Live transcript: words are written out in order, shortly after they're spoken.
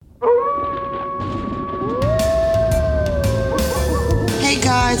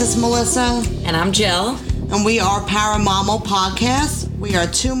guys, it's Melissa. And I'm Jill. And we are Paranormal Podcast. We are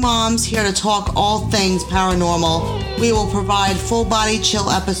two moms here to talk all things paranormal. We will provide full body chill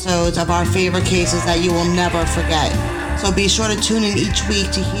episodes of our favorite cases that you will never forget. So be sure to tune in each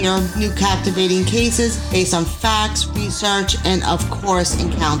week to hear new captivating cases based on facts, research, and of course,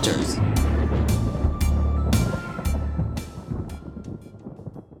 encounters.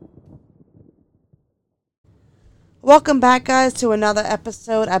 Welcome back, guys, to another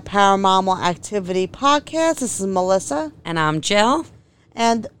episode of Paranormal Activity Podcast. This is Melissa. And I'm Jill.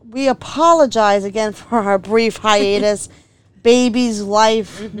 And we apologize again for our brief hiatus. Baby's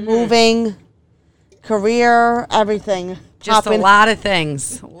life, moving, career, everything. Just a lot of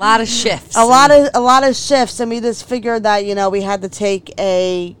things. A lot of shifts. A lot of shifts. And we just figured that, we had to take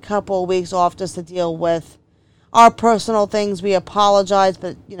a couple of weeks off just to deal with our personal things. We apologize,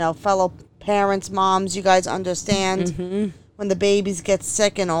 but, fellow parents, moms, you guys understand when the babies get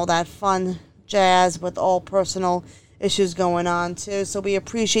sick and all that fun jazz with all personal issues going on too. So we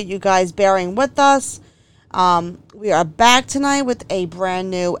appreciate you guys bearing with us. We are back tonight with a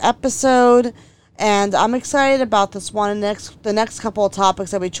brand new episode, and I'm excited about this one. The next couple of topics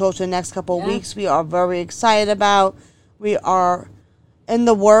that we chose for the next couple of weeks, we are very excited about. We are in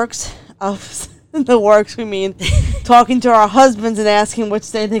the works of... we mean talking to our husbands and asking which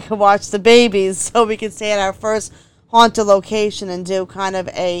day they could watch the babies so we can stay at our first haunted location and do kind of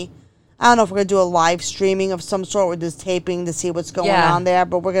I don't know if we're going to do a live streaming of some sort with this taping to see what's going on there,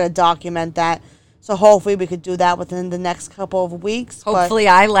 but we're going to document that. So hopefully we could do that within the next couple of weeks. Hopefully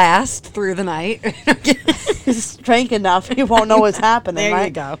I last through the night. Drink enough. You won't know what's happening, there right?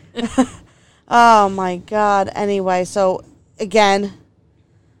 You go. Oh, my God. Anyway, so again...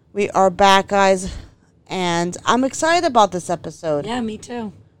 we are back, guys, and I'm excited about this episode. Yeah, me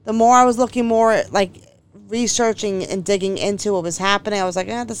too. The more I was looking more, researching and digging into what was happening, I was like,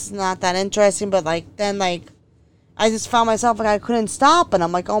 this is not that interesting, but, then I just found myself, I couldn't stop, and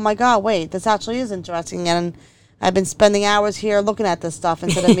I'm like, oh, my God, wait, this actually is interesting, and I've been spending hours here looking at this stuff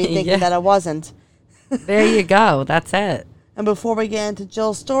instead of me thinking that it wasn't. There you go. That's it. And before we get into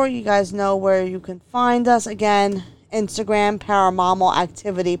Jill's story, you guys know where you can find us. Again, Instagram, Paranormal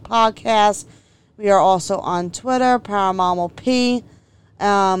Activity Podcast. We are also on Twitter, Paranormal P.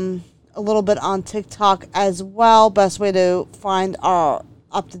 A little bit on TikTok as well. Best way to find our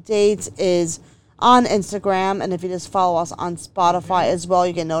up-to-dates is on Instagram. And if you just follow us on Spotify as well,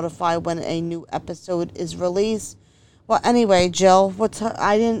 you get notified when a new episode is released. Well, anyway, Jill,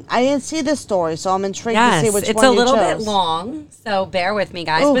 I didn't see this story, so I'm intrigued to see which one you chose. It's a little bit long, so bear with me,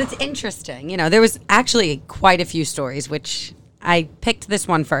 guys. Ooh. But it's interesting. There was actually quite a few stories, which I picked this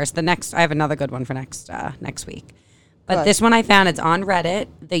one first. I have another good one for next week. But this one I found, it's on Reddit.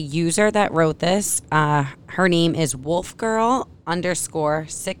 The user that wrote this, her name is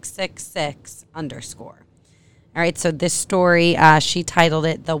wolfgirl_666_. All right, so this story, she titled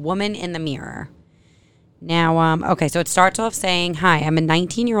it, "The Woman in the Mirror." Now, so it starts off saying, "Hi, I'm a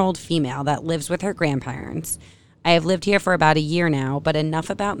 19-year-old female that lives with her grandparents. I have lived here for about a year now, but enough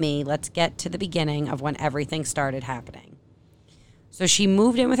about me. Let's get to the beginning of when everything started happening." So she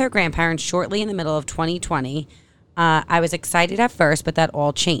moved in with her grandparents shortly in the middle of 2020. I was excited at first, but that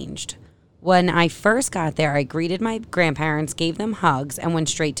all changed. When I first got there, I greeted my grandparents, gave them hugs, and went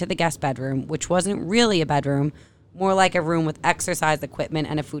straight to the guest bedroom, which wasn't really a bedroom, more like a room with exercise equipment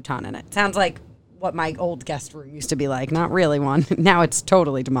and a futon in it. Sounds like what my old guest room used to be like. Not really one. Now it's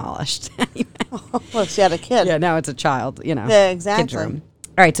totally demolished. Well, she had a kid. Yeah, now it's a child, Yeah, exactly. Kid's room.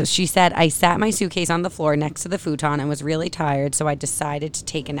 All right, so she said, "I sat my suitcase on the floor next to the futon and was really tired, so I decided to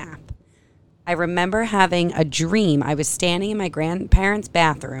take a nap. I remember having a dream. I was standing in my grandparents'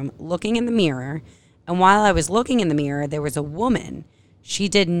 bathroom looking in the mirror, and while I was looking in the mirror, there was a woman. She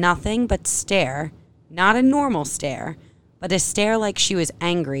did nothing but stare, not a normal stare, but a stare like she was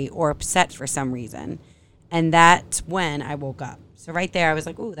angry or upset for some reason. And that's when I woke up." So right there, I was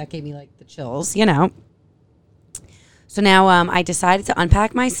like, ooh, that gave me the chills, So now I decided to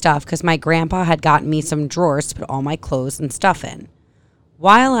unpack my stuff because my grandpa had gotten me some drawers to put all my clothes and stuff in.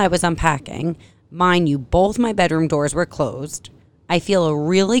 While I was unpacking, mind you, both my bedroom doors were closed. I feel a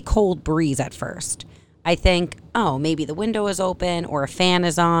really cold breeze at first. I think, maybe the window is open or a fan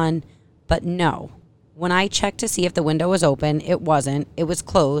is on, but no. When I checked to see if the window was open, it wasn't. It was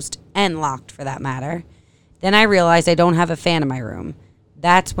closed and locked for that matter. Then I realized I don't have a fan in my room.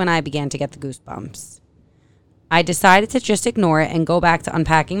 That's when I began to get the goosebumps. I decided to just ignore it and go back to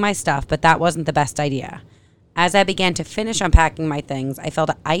unpacking my stuff, but that wasn't the best idea. As I began to finish unpacking my things, I felt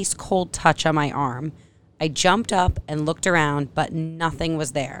an ice-cold touch on my arm. I jumped up and looked around, but nothing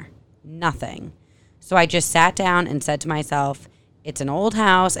was there. Nothing. So I just sat down and said to myself, It's an old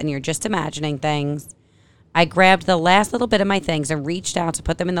house and you're just imagining things. I grabbed the last little bit of my things and reached out to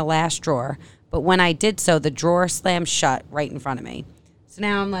put them in the last drawer. But when I did so, the drawer slammed shut right in front of me. So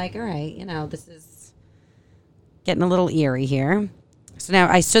now I'm like, all right, this is getting a little eerie here. So now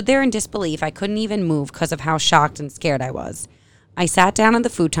I stood there in disbelief. I couldn't even move because of how shocked and scared I was. I sat down on the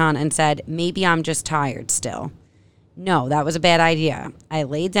futon and said, maybe I'm just tired still. No, that was a bad idea. I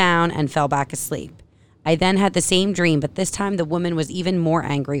lay down and fell back asleep. I then had the same dream, but this time the woman was even more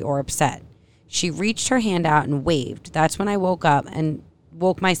angry or upset. She reached her hand out and waved. That's when I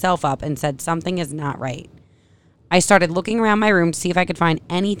woke myself up and said something is not right. I started looking around my room to see if I could find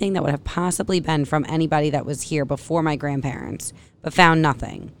anything that would have possibly been from anybody that was here before my grandparents, but found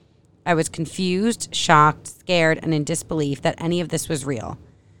nothing. I was confused, shocked, scared, and in disbelief that any of this was real.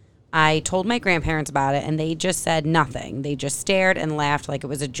 I told my grandparents about it, and they just said nothing. They just stared and laughed like it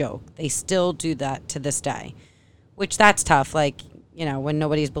was a joke. They still do that to this day, which that's tough, when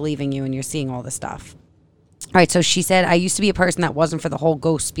nobody's believing you and you're seeing all this stuff. All right, so she said, I used to be a person that wasn't for the whole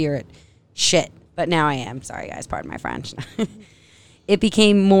ghost spirit shit, but now I am. Sorry, guys, pardon my French. It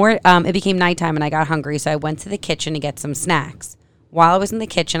became nighttime, and I got hungry, so I went to the kitchen to get some snacks. While I was in the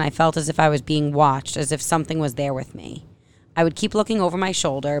kitchen, I felt as if I was being watched, as if something was there with me. I would keep looking over my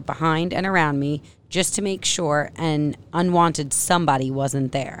shoulder, behind and around me, just to make sure an unwanted somebody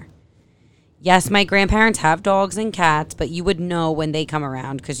wasn't there. Yes, my grandparents have dogs and cats, but you would know when they come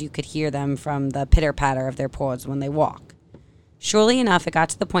around because you could hear them from the pitter-patter of their paws when they walk. Surely enough, it got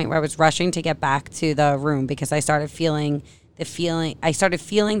to the point where I was rushing to get back to the room because I started feeling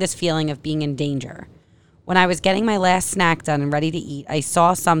this feeling of being in danger. When I was getting my last snack done and ready to eat, I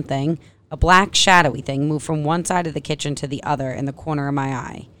saw something, a black shadowy thing, move from one side of the kitchen to the other in the corner of my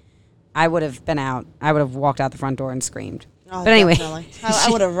eye. I would have been out. I would have walked out the front door and screamed. Oh, but anyway. I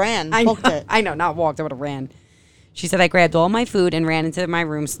would have ran, booked it. I know, not walked. I would have ran. She said I grabbed all my food and ran into my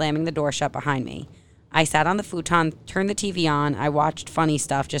room, slamming the door shut behind me. I sat on the futon, turned the TV on. I watched funny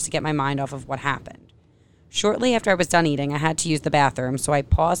stuff just to get my mind off of what happened. Shortly after I was done eating, I had to use the bathroom, so I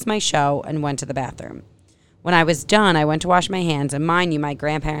paused my show and went to the bathroom. When I was done, I went to wash my hands, and mind you, my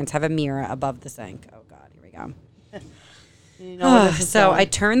grandparents have a mirror above the sink. Oh, God, here we go. So I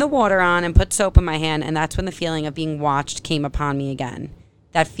turned the water on and put soap in my hand, and that's when the feeling of being watched came upon me again.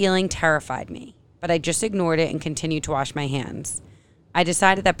 That feeling terrified me, but I just ignored it and continued to wash my hands. I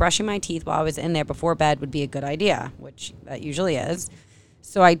decided that brushing my teeth while I was in there before bed would be a good idea, which that usually is.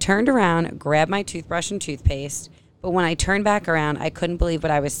 So I turned around, grabbed my toothbrush and toothpaste, but when I turned back around, I couldn't believe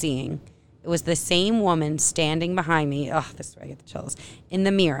what I was seeing. It was the same woman standing behind me. Oh, this is where I get the chills. In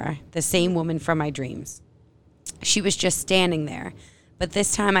the mirror, the same woman from my dreams. She was just standing there, but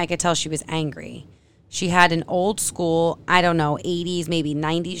this time I could tell she was angry. She had an old school, 80s, maybe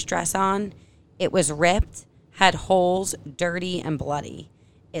 90s dress on. It was ripped, had holes, dirty and bloody.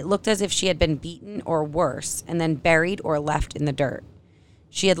 It looked as if she had been beaten or worse, and then buried or left in the dirt.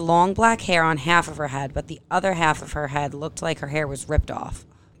 She had long black hair on half of her head, but the other half of her head looked like her hair was ripped off.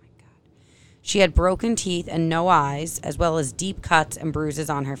 She had broken teeth and no eyes, as well as deep cuts and bruises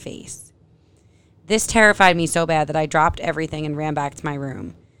on her face. This terrified me so bad that I dropped everything and ran back to my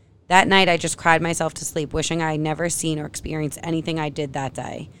room. That night, I just cried myself to sleep, wishing I had never seen or experienced anything I did that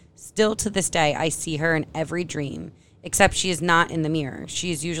day. Still to this day, I see her in every dream, except she is not in the mirror.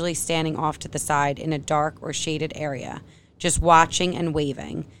 She is usually standing off to the side in a dark or shaded area, just watching and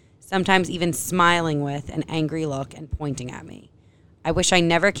waving, sometimes even smiling with an angry look and pointing at me. I wish I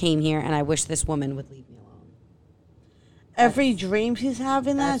never came here, and I wish this woman would leave me alone. Every dream she's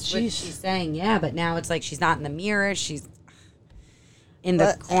having that? That's what she's saying, yeah, but now it's like she's not in the mirror. She's in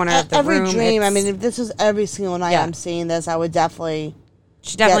the corner of the room. Every dream, if this was every single night I'm seeing this, I would definitely...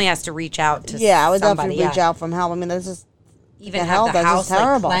 She definitely has to reach out to somebody. Yeah, I would definitely reach out from help. This is... Even have the house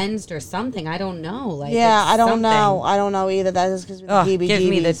cleansed or something. I don't know. I don't know. I don't know either. That just gives me the heebie-jeebies. Gives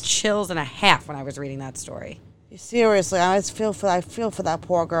me the chills and a half when I was reading that story. Seriously, I feel for that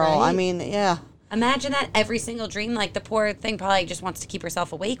poor girl. Right? Yeah. Imagine that every single dream. Like, the poor thing probably just wants to keep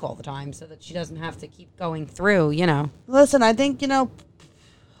herself awake all the time so that she doesn't have to keep going through, Listen, I think, a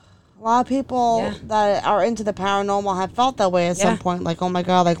lot of people that are into the paranormal have felt that way at some point. Like, oh my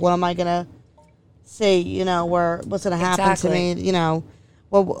God, like, what am I going to see? What's going to happen to me?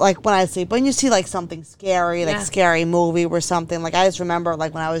 Well, like, when I sleep. When you see, like, something scary, like, scary movie or something. Like, I just remember,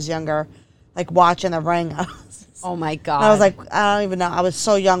 like, when I was younger, like, watching The Ring. Oh my God. I was like, I don't even know. I was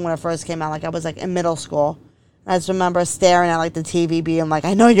so young when it first came out. Like, I was like in middle school. And I just remember staring at like the TV being like,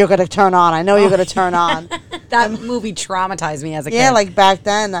 I know you're going to turn on. I know you're going to turn on. That movie traumatized me as a kid. Yeah, like back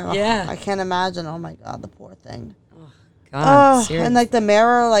then. I can't imagine. Oh my God, the poor thing. Oh God. And like the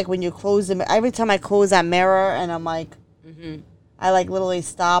mirror, like when you close every time I close that mirror and I'm like, I like literally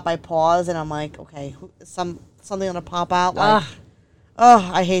stop, I pause, and I'm like, okay, something gonna pop out. Like,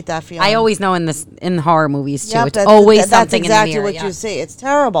 I hate that feeling. I always know in horror movies too. Yep, It's always that's something exactly in the mirror. what you see. It's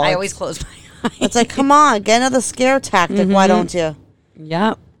terrible. I always close my eyes. It's like, come on, get another scare tactic. Why don't you?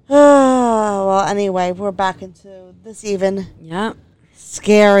 Yep. Well, anyway, we're back into this even Yep.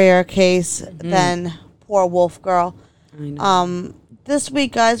 scarier case than poor Wolf Girl. I know. This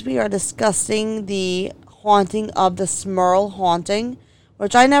week, guys, we are discussing the haunting of the Smurl Haunting,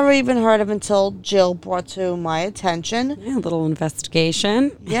 which I never even heard of until Jill brought to my attention. Yeah, a little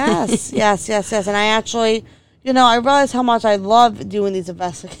investigation. Yes. And I actually, I realized how much I love doing these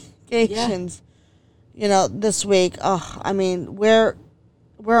investigations. This week, I mean, we're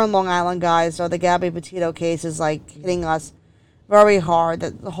in Long Island, guys, so the Gabby Petito case is like hitting us very hard.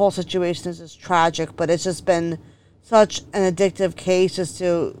 The whole situation is just tragic, but it's just been such an addictive case just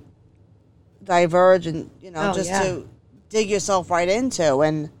to diverge and, to dig yourself right into.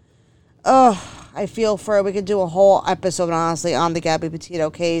 And, I feel we could do a whole episode, honestly, on the Gabby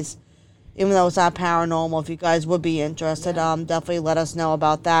Petito case, even though it's not paranormal. If you guys would be interested, definitely let us know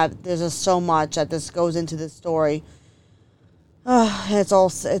about that. There's just so much that this goes into this story. I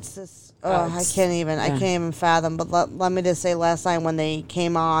can't even fathom. But let me just say, last night when they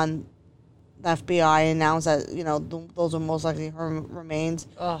came on, the FBI announced that, those are most likely her remains.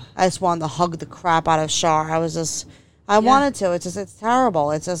 I just wanted to hug the crap out of Shar. I wanted to. It's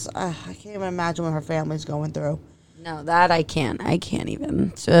terrible. It's just, I can't even imagine what her family's going through. No, that I can't. I can't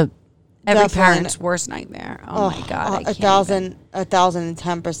even. So every parent's worst nightmare. Oh my God.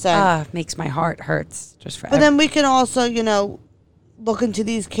 1,010%. Makes my heart hurts just for. But then we can also, look into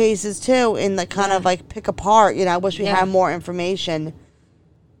these cases too and like kind of like pick apart. I wish we had more information,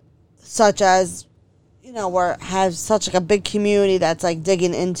 such as, where has such like a big community that's like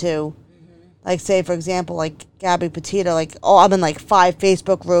digging into, like say for example like Gabby Petito. Like I'm in like 5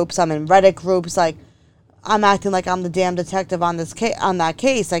 Facebook groups. I'm in Reddit groups. Like I'm acting like I'm the damn detective on that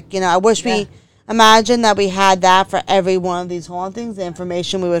case. Like I wish we imagine that we had that for every one of these hauntings. The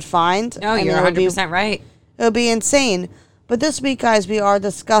information we would find. No, you're 100% right. It would be insane. But this week, guys, we are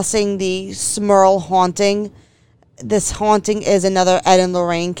discussing the Smurl Haunting. This haunting is another Ed and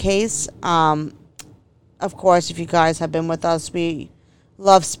Lorraine case. Of course, if you guys have been with us, we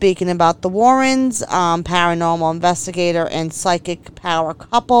love speaking about the Warrens, paranormal investigator and psychic power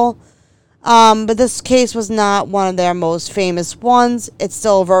couple. But this case was not one of their most famous ones. It's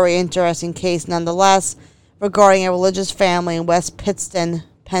still a very interesting case nonetheless, regarding a religious family in West Pittston,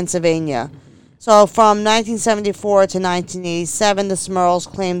 Pennsylvania. So from 1974 to 1987, the Smurls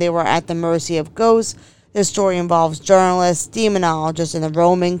claimed they were at the mercy of ghosts. This story involves journalists, demonologists, and the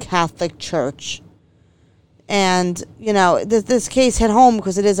Roman Catholic Church. And, this case hit home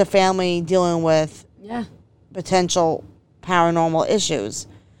because it is a family dealing with potential paranormal issues.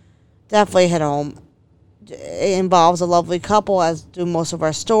 Definitely hit home. It involves a lovely couple, as do most of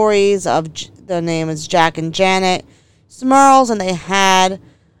our stories. Their name is Jack and Janet Smurls, and they had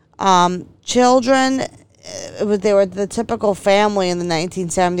children. They were the typical family in the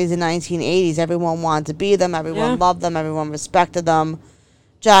 1970s and 1980s. Everyone wanted to be them. Everyone loved them. Everyone respected them.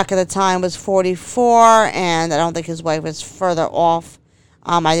 Jack at the time was 44, and I don't think his wife was further off.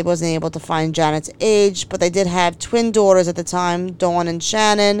 I wasn't able to find Janet's age, but they did have twin daughters at the time, Dawn and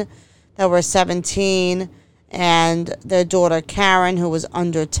Shannon, that were 17, and their daughter Karen, who was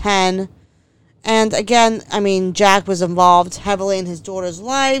under 10. And again, I mean, Jack was involved heavily in his daughters'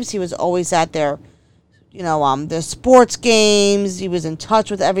 lives. He was always at their sports games. He was in touch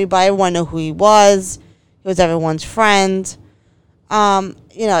with everybody. Everyone knew who he was. He was everyone's friend.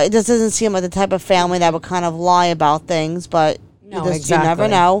 It just doesn't seem like the type of family that would kind of lie about things, but you never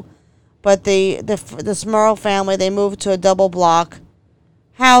know. But the Smurl family, they moved to a double block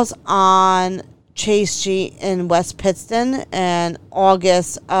house on Chase Street in West Pittston in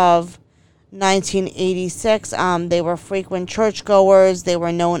August of 1986. They were frequent churchgoers. They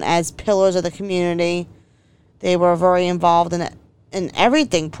were known as pillars of the community. They were very involved in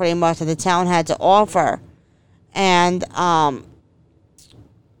everything pretty much that the town had to offer. And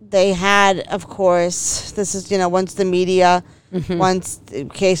they had, of course, this is, once the media, once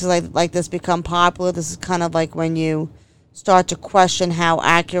cases like this become popular, this is kind of like when you start to question how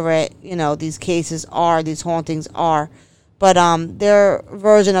accurate, these cases are, these hauntings are. But their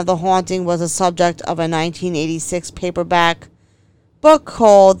version of the haunting was a subject of a 1986 paperback book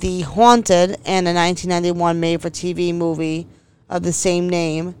called The Haunted, and a 1991 made-for-TV movie of the same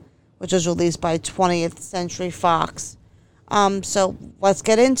name, which was released by 20th Century Fox. So let's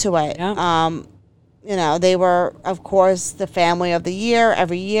get into it. Yeah. They were, of course, the family of the year.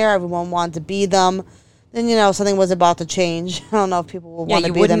 Every year, everyone wanted to be them. then something was about to change. I don't know if people will want to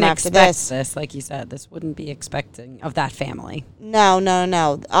you be them wouldn't after expect this. like you said. This wouldn't be expecting of that family. No.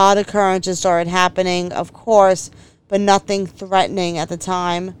 Odd occurrences started happening, of course, but nothing threatening at the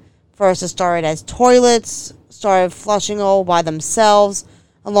time. First, it started as toilets started flushing all by themselves,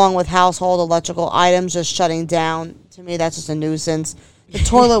 along with household electrical items just shutting down. To me, that's just a nuisance. The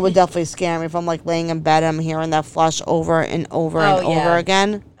toilet would definitely scare me if I'm like laying in bed and I'm hearing that flush over and over and over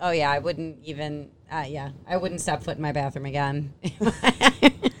again. Oh yeah, I wouldn't even. I wouldn't step foot in my bathroom again. I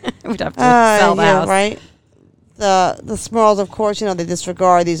would have to sell the house. Right. The Smurls, of course, they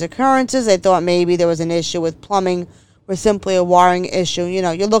disregard these occurrences. They thought maybe there was an issue with plumbing or simply a wiring issue.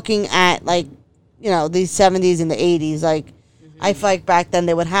 You're looking at like, these 70s and the 80s. Like, I feel like back then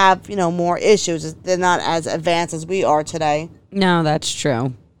they would have, more issues. They're not as advanced as we are today. No, that's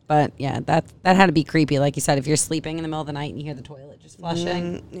true. But yeah, that had to be creepy. Like you said, if you're sleeping in the middle of the night and you hear the toilet just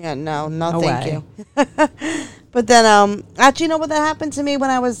flushing. No, thank you. But then, actually, what that happened to me when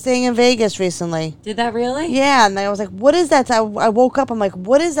I was staying in Vegas recently? Did that really? Yeah, and I was like, what is that? I woke up, I'm like,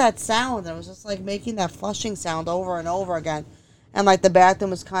 what is that sound? And I was just like making that flushing sound over and over again. And like the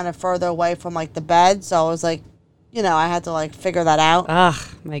bathroom was kind of further away from like the bed, so I was like, I had to like figure that out. Ugh,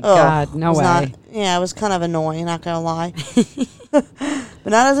 my God, no way. It was kind of annoying, not gonna lie. But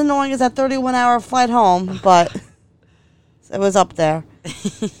not as annoying as that 31-hour flight home, but it was up there.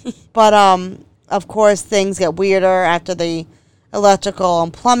 But of course, things get weirder after the electrical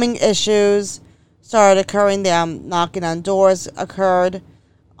and plumbing issues started occurring. The knocking on doors occurred,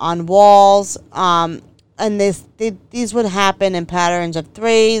 on walls, and these would happen in patterns of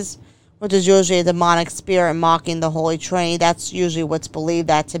threes, which is usually a demonic spirit mocking the Holy Trinity. That's usually what's believed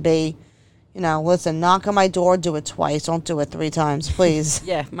that to be. Listen, knock on my door, do it twice. Don't do it 3 times, please.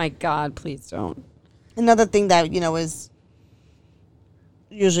 Yeah, my God, please don't. Another thing that, is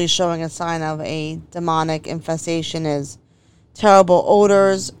usually showing a sign of a demonic infestation is terrible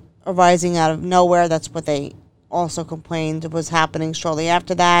odors arising out of nowhere. That's what they also complained was happening shortly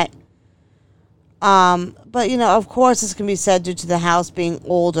after that. But, of course, this can be said due to the house being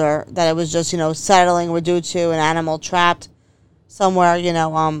older, that it was just, settling or due to an animal trapped somewhere,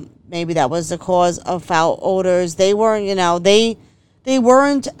 maybe that was the cause of foul odors. They weren't, they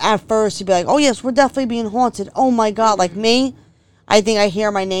weren't at first to be like, oh, yes, we're definitely being haunted. Oh, my God. Like me, I think I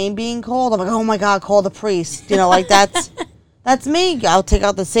hear my name being called. I'm like, oh, my God, call the priest. Like that's me. I'll take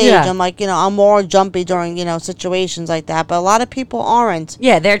out the sage. Yeah. I'm like, I'm more jumpy during, situations like that. But a lot of people aren't.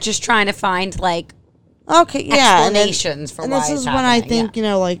 Yeah, they're just trying to find, like, explanations for why it's happening. And this is when I think,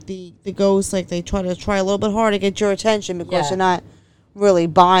 like the ghosts, like they try a little bit hard to get your attention because you're not really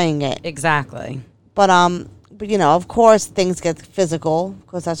buying it. Exactly. But of course things get physical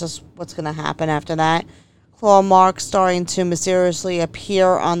because that's just what's going to happen after that. Claw marks starting to mysteriously appear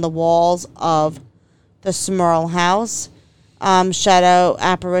on the walls of the Smurl house. Shadow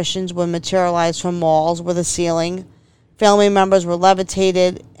apparitions would materialize from walls with a ceiling. Family members were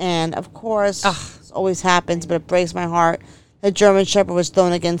levitated, and of course, this always happens, but it breaks my heart. The German Shepherd was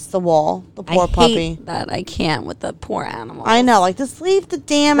thrown against the wall. The poor puppy. I hate that. I can't with the poor animals. I know. Like, just leave the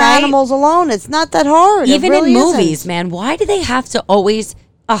damn animals alone. It's not that hard. Even really in movies, man. Why do they have to always...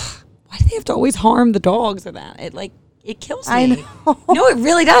 why do they have to always harm the dogs or that? It kills me. I know. No, it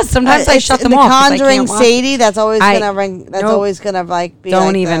really does. Sometimes I shut them the off. The Conjuring Sadie, that's always gonna ring. That's always gonna like be.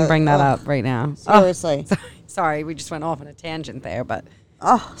 Don't like even bring that up right now. Seriously. Sorry, we just went off on a tangent there, but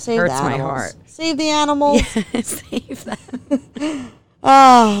save hurts the animals. my heart. Save the animals. Yeah, save them.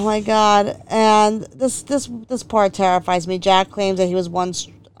 Oh my God! And this part terrifies me. Jack claims that he was once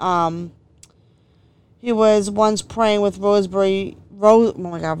praying with rosary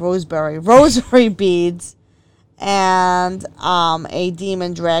beads, and a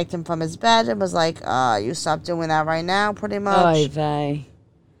demon dragged him from his bed and was like, "You stop doing that right now," pretty much. Oy vey.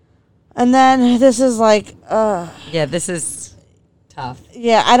 And then this is like, yeah, this is tough.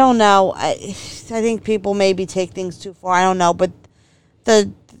 Yeah, I don't know. I think people maybe take things too far. I don't know, but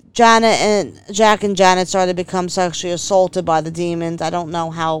Jack and Janet started to become sexually assaulted by the demons. I don't know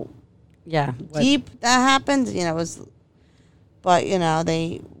how deep that happened. But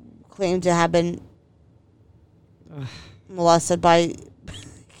they claim to have been molested by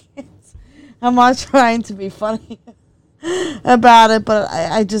kids. I'm not trying to be funny about it, but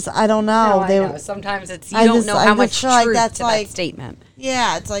I don't know. No, I know. Sometimes it's you don't know how much truth to that statement.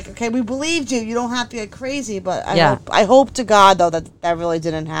 Yeah, it's like, okay, we believed you. You don't have to get crazy, but I hope to God though that really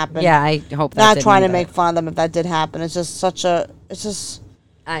didn't happen. Yeah, I hope that. Not trying to make fun of them if that did happen. It's just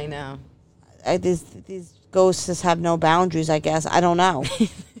I know. These ghosts just have no boundaries, I guess. I don't know.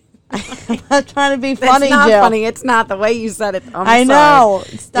 I'm not trying to be funny, It's not Jill. funny. It's not the way you said it. I know.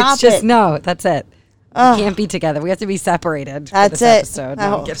 Stop it's just, no, that's it. We can't be together. We have to be separated for That's this it. episode.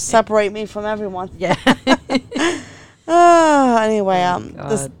 No, I'm kidding. Separate me from everyone. Yeah. Anyway,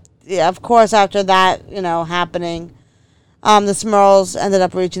 God. of course, after that, happening, the Smurls ended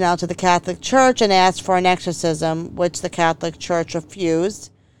up reaching out to the Catholic Church and asked for an exorcism, which the Catholic Church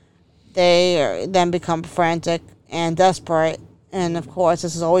refused. They then become frantic and desperate, and of course,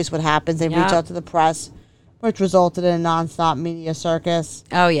 this is always what happens. They reach out to the press, which resulted in a nonstop media circus.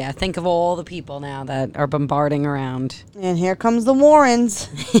 Oh, yeah. Think of all the people now that are bombarding around. And here comes the Warrens.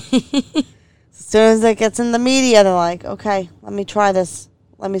 As soon as it gets in the media, they're like, okay, let me try this.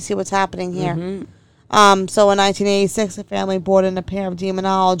 Let me see what's happening here. So in 1986, the family brought in a pair of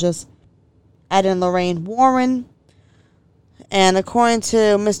demonologists, Ed and Lorraine Warren. And according to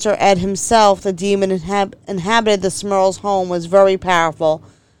Mr. Ed himself, the demon inhabited the Smurls' home was very powerful.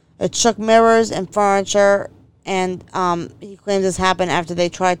 It shook mirrors and furniture, and he claims this happened after they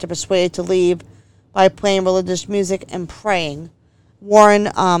tried to persuade it to leave by playing religious music and praying. Warren,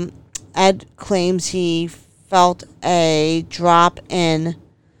 Ed claims he felt a drop in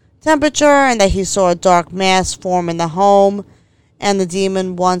temperature and that he saw a dark mass form in the home, and the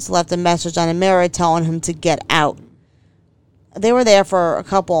demon once left a message on a mirror telling him to get out. They were there for a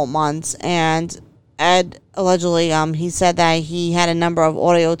couple of months, and Ed allegedly, he said that he had a number of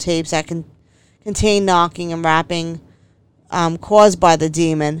audio tapes that contain knocking and rapping caused by the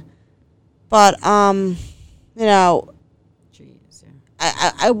demon. But, Jeez,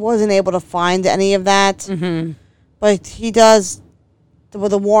 yeah. I wasn't able to find any of that. Mm-hmm. But he does,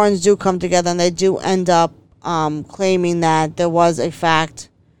 the Warrens do come together, and they do end up claiming that there was, in fact,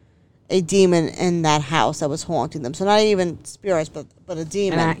 a demon in that house that was haunting them. So not even spirits, but a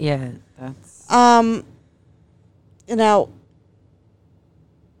demon. That's... Ed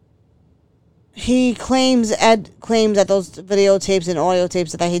claims that those videotapes and audio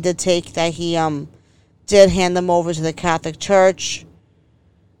tapes that he did take, that he did hand them over to the Catholic Church.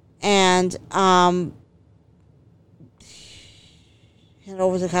 And hand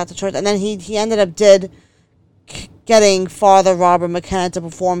over to the Catholic Church. And then he ended up getting Father Robert McKenna to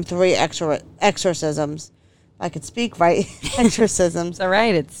perform 3 exorcisms. I could speak right. Exorcisms. It's all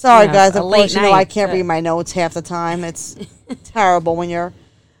right. It's sorry, guys. Of course, I can't read my notes half the time. It's terrible when you're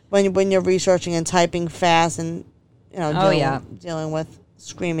researching and typing fast and dealing with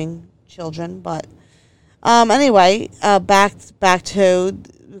screaming children. But anyway, back to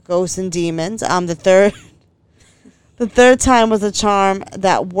ghosts and demons. The third time was a charm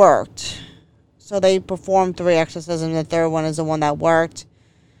that worked. So they performed 3 exorcisms. The third one is the one that worked.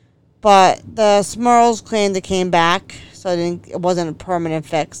 But the Smurls claimed it came back, so it wasn't a permanent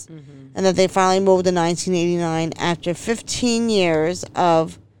fix. Mm-hmm. And that they finally moved in 1989 after 15 years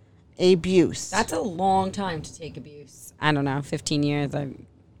of abuse. That's a long time to take abuse. I don't know, 15 years.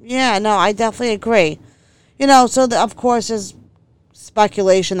 Yeah, no, I definitely agree. So of course there's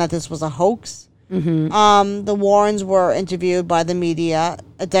speculation that this was a hoax. Mm-hmm. The Warrens were interviewed by the media.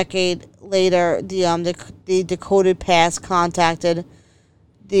 A decade later, the Decoded Past contacted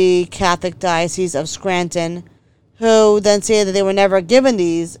the Catholic Diocese of Scranton, who then said that they were never given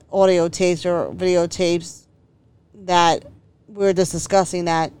these audio tapes or videotapes that we were just discussing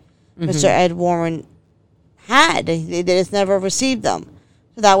that Mr. Ed Warren had. They just never received them.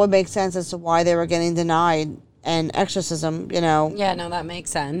 So that would make sense as to why they were getting denied an exorcism, Yeah, no, that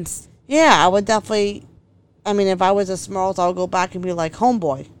makes sense. Yeah, I would definitely, if I was a Smurls, I would go back and be like,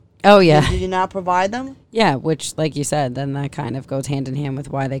 homeboy. Oh, yeah. Did you not provide them? Yeah, which, like you said, then that kind of goes hand in hand with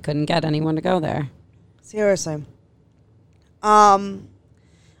why they couldn't get anyone to go there. Seriously. And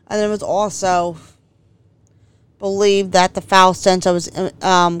it was also believed that the foul stench that was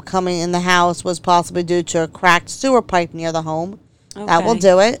coming in the house was possibly due to a cracked sewer pipe near the home. Okay. That will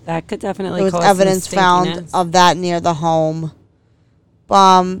do it. That could definitely cause some evidence found of that near the home.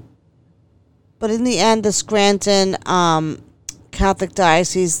 But in the end, the Scranton Catholic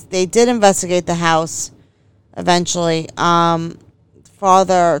Diocese, they did investigate the house eventually.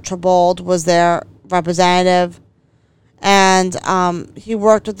 Father Trebold was their representative, and he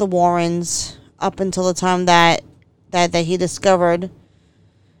worked with the Warrens up until the time that he discovered.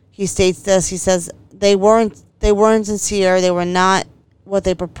 He states this. He says they weren't sincere. They were not what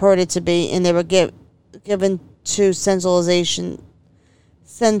they purported to be, and they were given to sensationalizing.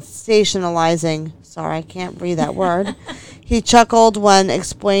 Sorry, I can't read that word. He chuckled when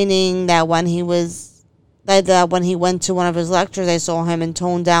explaining that when he went to one of his lectures, they saw him and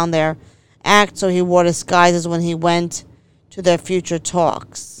toned down their act, so he wore disguises when he went to their future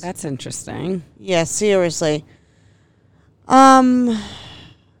talks. That's interesting. Yeah, seriously. But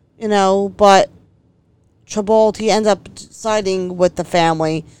Trebold, he ends up siding with the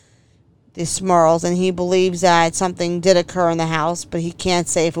family the Smurls, and he believes that something did occur in the house, but he can't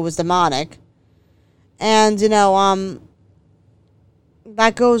say if it was demonic. And,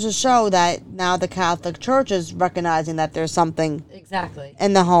 that goes to show that now the Catholic Church is recognizing that there's something Exactly.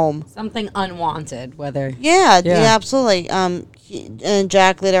 in the home. Something unwanted, whether... Yeah, absolutely. And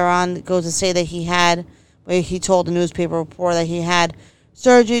Jack later on goes to say that he told the newspaper reporter that he had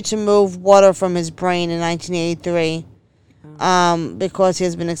surgery to move water from his brain in 1983 because he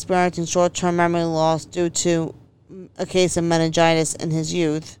has been experiencing short-term memory loss due to a case of meningitis in his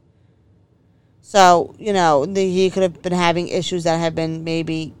youth. So, he could have been having issues that have been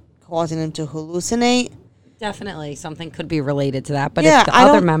maybe causing him to hallucinate. Definitely, something could be related to that. But if the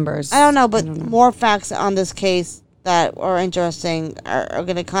other members... I don't know, but more facts on this case that are interesting are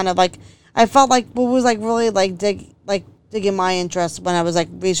going to kind of like... I felt like what was like really like digging my interest when I was like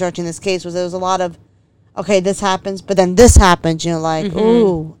researching this case was there was a lot of, okay, this happens, but then this happens.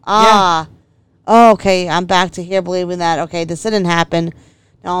 Ooh, oh, okay, I'm back to here believing that, okay, this didn't happen.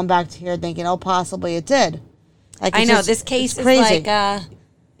 Now I'm back to here thinking, oh, possibly it did. Like, I know, this case is crazy.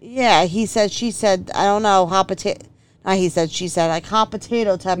 Yeah, he said, she said, I don't know, hot potato. Not he said, she said, like hot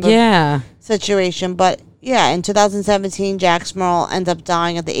potato type of situation. But yeah, in 2017, Jack Smurl ended up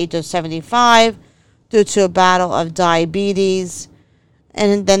dying at the age of 75 due to a battle of diabetes.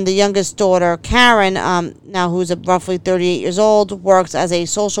 And then the youngest daughter, Karen, now who's roughly 38 years old, works as a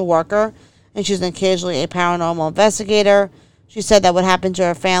social worker, and she's occasionally a paranormal investigator. She said that what happened to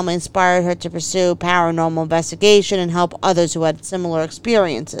her family inspired her to pursue paranormal investigation and help others who had similar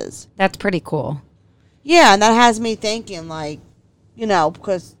experiences. That's pretty cool. Yeah, and that has me thinking, like,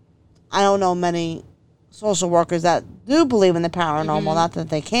 because I don't know many social workers that do believe in the paranormal. Not that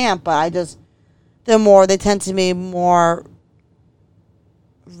they can't, but they tend to be more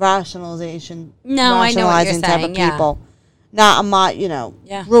rationalization. No, I know what you're saying, type of people. Now, I'm not,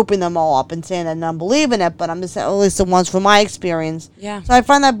 grouping them all up and saying that none believe in it, but I'm just saying, at least the ones from my experience. Yeah. So I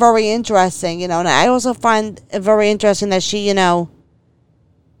find that very interesting, and I also find it very interesting that she, that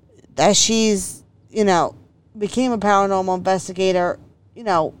she's, became a paranormal investigator,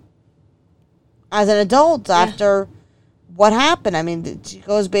 as an adult after what happened. I mean, she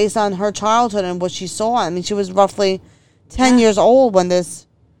goes based on her childhood and what she saw. I mean, she was roughly 10 years old when this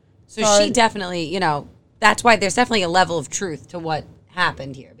started. She definitely, that's why there's definitely a level of truth to what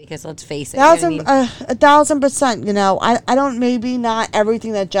happened here, because let's face it. 1,000%, I don't, maybe not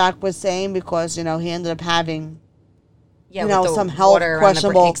everything that Jack was saying, because, he ended up having, some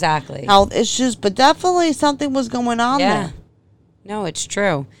questionable health issues, but definitely something was going on there. No, it's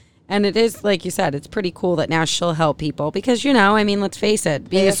true. And it is, like you said, it's pretty cool that now she'll help people because, let's face it,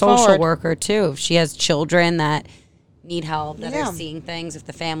 being a social worker too, if she has children that need help, that are seeing things, if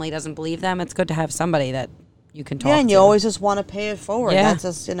the family doesn't believe them, it's good to have somebody that you can talk to. Yeah, and you always just want to pay it forward. Yeah. That's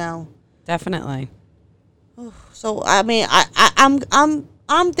just, Definitely. So, I mean,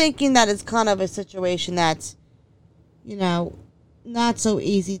 I'm thinking that it's kind of a situation that's, not so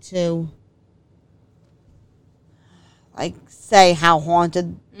easy to, like, say how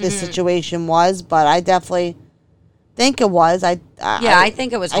haunted this situation was, but I definitely think it was. I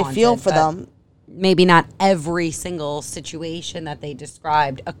think it was haunted. I feel for them. Maybe not every single situation that they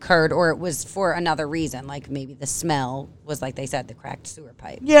described occurred, or it was for another reason. Like maybe the smell was, like they said, the cracked sewer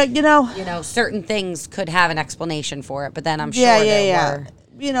pipe. Yeah, certain things could have an explanation for it, but then I'm sure there were.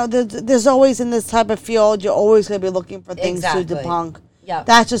 There's always in this type of field, you're always going to be looking for things to debunk. Yeah,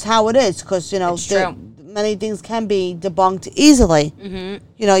 that's just how it is, because many things can be debunked easily. Mm-hmm.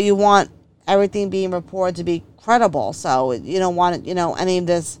 You want everything being reported to be credible, so you don't want any of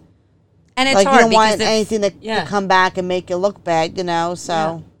this. And it's hard, you don't want anything to come back and make you look bad, so.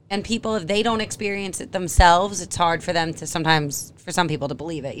 Yeah. And people, if they don't experience it themselves, it's hard for them to sometimes, for some people to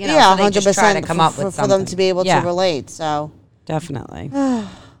believe it, Yeah, so they 100% just try to come up with something. For them to be able to relate, so. Definitely.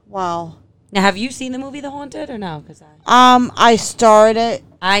 Wow. Now, have you seen the movie The Haunted or no? I started it.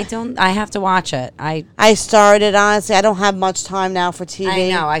 I have to watch it. I started, honestly. I don't have much time now for TV. I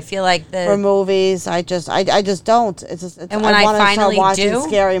know. I feel like for movies, I just don't. And when I finally start watching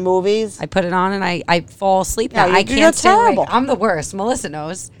scary movies, I put it on and I fall asleep. Now I can't stay awake. I'm the worst. Melissa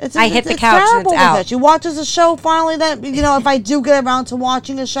knows. I hit the couch and it's out. You watch as a show finally. That if I do get around to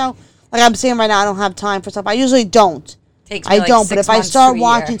watching a show, like I'm saying right now, I don't have time for stuff. I usually don't. But if I start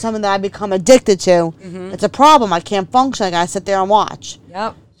watching something that I become addicted to, it's a problem. I can't function. I gotta sit there and watch.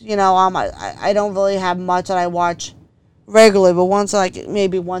 Yep. I don't really have much that I watch regularly, but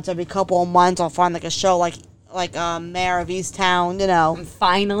maybe once every couple of months, I'll find like a show like Mayor of Easttown. I'm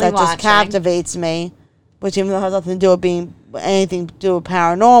finally that watching. Just captivates me, which even though it has nothing to do with being anything to do with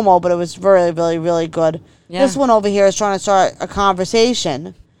paranormal, but it was really, really, really good. Yeah. This one over here is trying to start a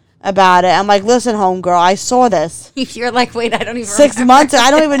conversation. about it. I'm like, listen, homegirl, I saw this. You're like, wait, I don't even 6 remember. months. I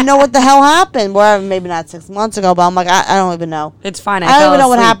don't even know what the hell happened. Well, maybe not 6 months ago, but I'm like, I don't even know. It's fine. I don't even know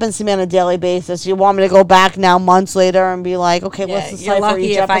what happens to me on a daily basis. You want me to go back now months later and be like, okay, what's the You're cipher lucky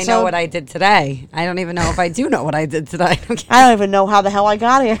each if episode? I know what I did today. I don't even know if I do know what I did today. I don't even know how the hell I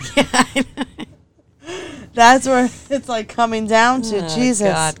got here. That's where it's like coming down to. Jesus.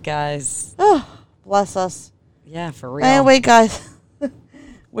 God, guys. Oh, bless us. Yeah, for real. Anyway, guys,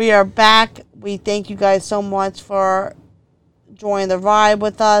 we are back. We thank you guys so much for joining the ride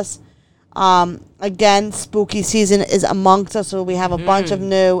with us. Again, spooky season is amongst us, so we have a bunch of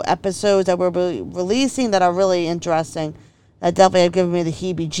new episodes that we're releasing that are really interesting. That definitely have given me the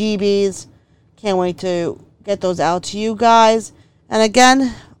heebie-jeebies. Can't wait to get those out to you guys. And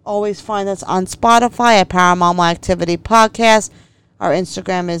again, always find us on Spotify at Paranormal Activity Podcast. Our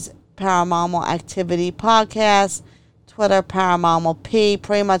Instagram is Paranormal Activity Podcast. Twitter, Paranormal P.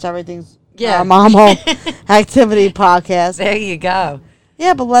 Pretty much everything's Paranormal Activity Podcast. There you go.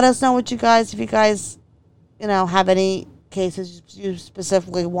 Yeah, but let us know what if you guys, have any cases you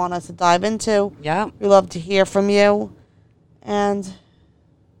specifically want us to dive into. Yeah. We love to hear from you. And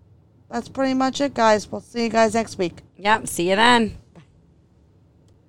that's pretty much it, guys. We'll see you guys next week. Yep. See you then.